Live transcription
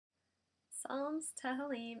Psalms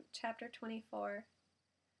Tehillim, chapter 24.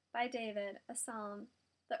 By David, a psalm.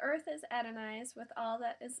 The earth is Adonai's with all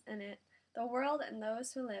that is in it, the world and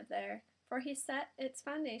those who live there. For he set its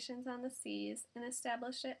foundations on the seas and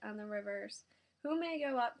established it on the rivers. Who may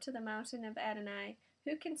go up to the mountain of Adonai?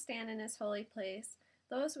 Who can stand in his holy place?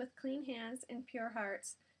 Those with clean hands and pure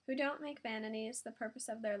hearts, who don't make vanities the purpose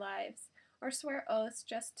of their lives, or swear oaths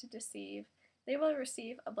just to deceive. They will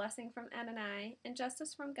receive a blessing from Adonai, and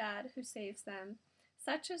justice from God who saves them.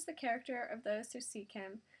 Such is the character of those who seek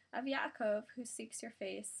him, of Yaakov who seeks your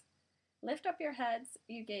face. Lift up your heads,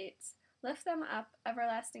 you gates. Lift them up,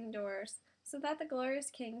 everlasting doors, so that the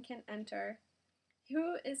glorious King can enter.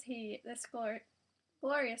 Who is he, this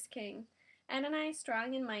glorious King? Adonai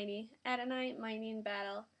strong and mighty, Adonai mighty in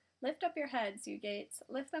battle. Lift up your heads, you gates.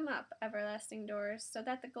 Lift them up, everlasting doors, so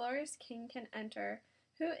that the glorious King can enter.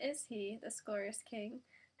 Who is he, this glorious King?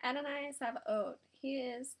 Adonai Sabaoth. He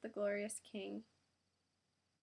is the glorious King.